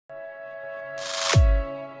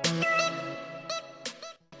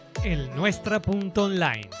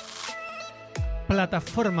elnuestra.online,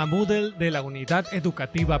 plataforma Moodle de la unidad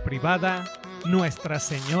educativa privada Nuestra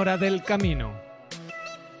Señora del Camino.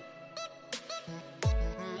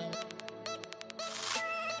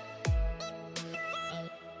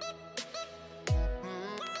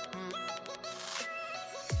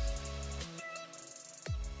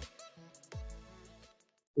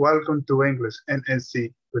 Welcome to English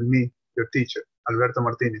NSC with me, your teacher, Alberto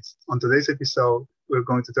Martínez. On today's episode, we're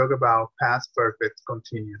going to talk about past perfect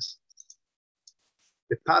continuous.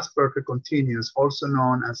 The past perfect continuous, also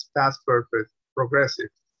known as past perfect progressive,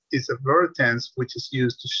 is a verb tense which is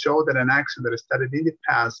used to show that an action that started in the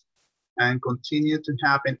past and continued to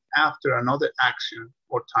happen after another action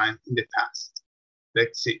or time in the past.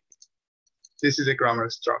 Let's see. This is a grammar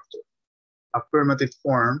structure. Affirmative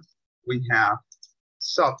form, we have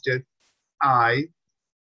subject, I,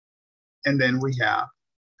 and then we have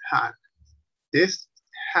had. This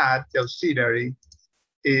had, the auxiliary,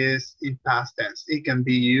 is in past tense. It can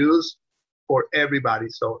be used for everybody.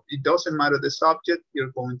 So it doesn't matter the subject,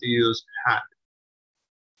 you're going to use had.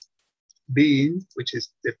 Being, which is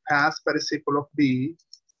the past participle of be,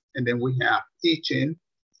 and then we have teaching,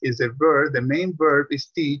 is a verb. The main verb is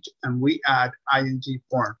teach, and we add ing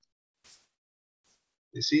form.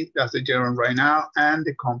 You see, that's the gerund right now, and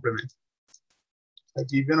the complement. I'll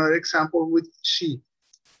give you another example with she.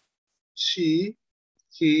 She,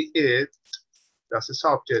 he, it, that's the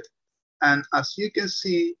subject. And as you can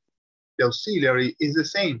see, the auxiliary is the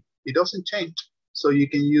same. It doesn't change. So you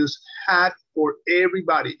can use had for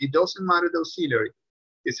everybody. It doesn't matter the auxiliary,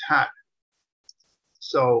 it's had.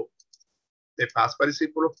 So the past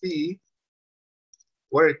participle of be,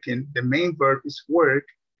 working, the main verb is work.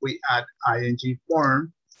 We add ing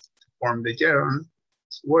form to form the gerund,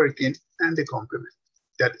 it's working, and the complement.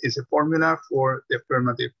 That is a formula for the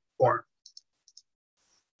affirmative form.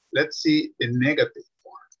 Let's see the negative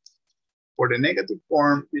form. For the negative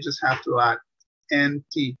form, you just have to add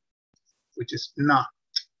nt, which is not.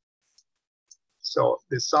 So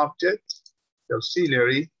the subject, the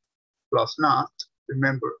auxiliary, plus not.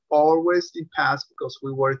 Remember, always in past because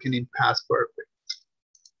we're working in past perfect.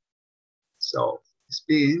 So it's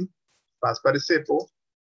being, past participle,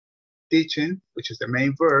 teaching, which is the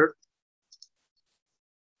main verb,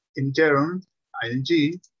 in gerund,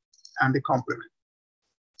 ing, and the complement.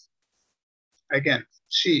 Again,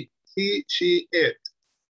 she, he, she, it.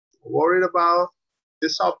 Worried about the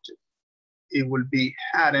subject. It will be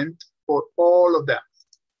hadn't for all of them.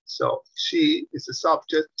 So she is the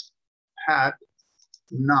subject, had,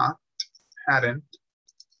 not, hadn't,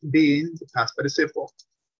 been, the past participle,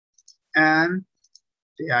 and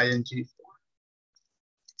the ing form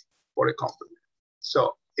for the complement.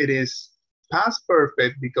 So it is past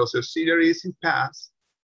perfect because the auxiliary is in past,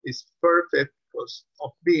 is perfect because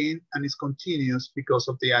of being, and is continuous because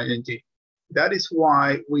of the ing. That is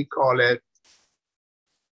why we call it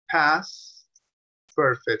past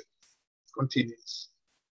perfect continuous.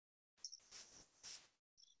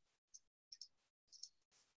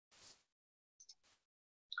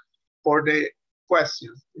 For the question,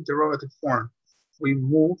 interrogative form, we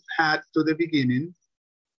move had to the beginning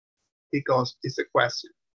because it's a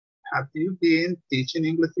question. Have you been teaching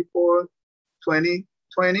English before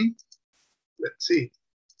 2020? Let's see.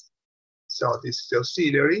 So this is the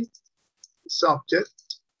auxiliary, subject.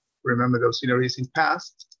 Remember the auxiliary is in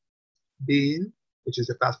past. Being, which is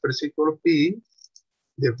the past participle of be.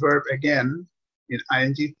 The verb again in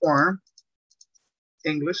ing form.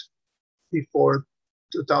 English before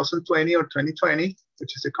 2020 or 2020,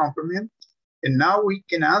 which is a complement. And now we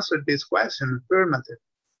can answer this question affirmative.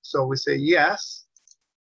 So we say yes.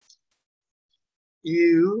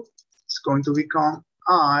 You is going to become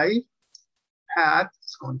I. Had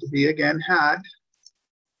is going to be again had.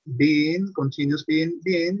 Been, continuous being,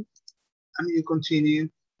 been. And you continue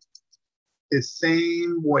the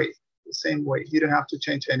same way. The same way. You don't have to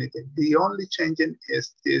change anything. The only changing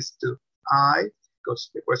is this to I, because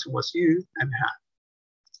the question was you, and had.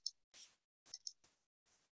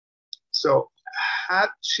 So had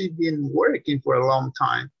she been working for a long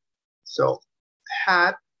time? So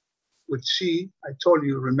had with she, I told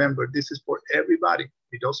you, remember, this is for everybody.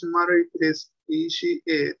 It doesn't matter if it is he, she,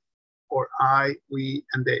 it, or I, we,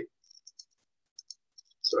 and they.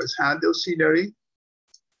 So it's had the auxiliary,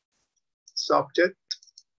 subject,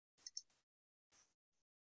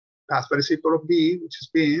 past participle of be, which is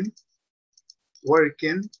being,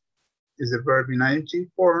 working is the verb in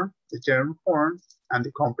ing form, the gerund form, and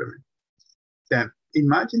the complement. Then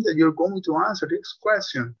imagine that you're going to answer this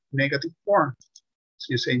question, negative form. So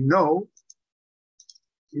you say no,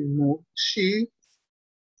 you move she,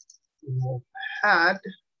 you move had,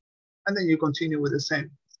 and then you continue with the same.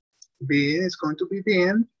 Been is going to be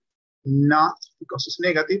been, not because it's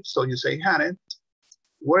negative, so you say hadn't,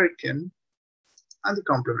 working, and the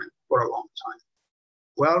complement for a long time.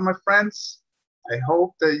 Well, my friends, I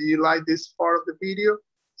hope that you like this part of the video.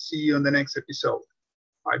 See you in the next episode.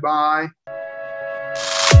 Bye-bye.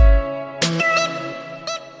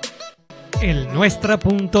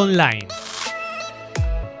 elnuestra.online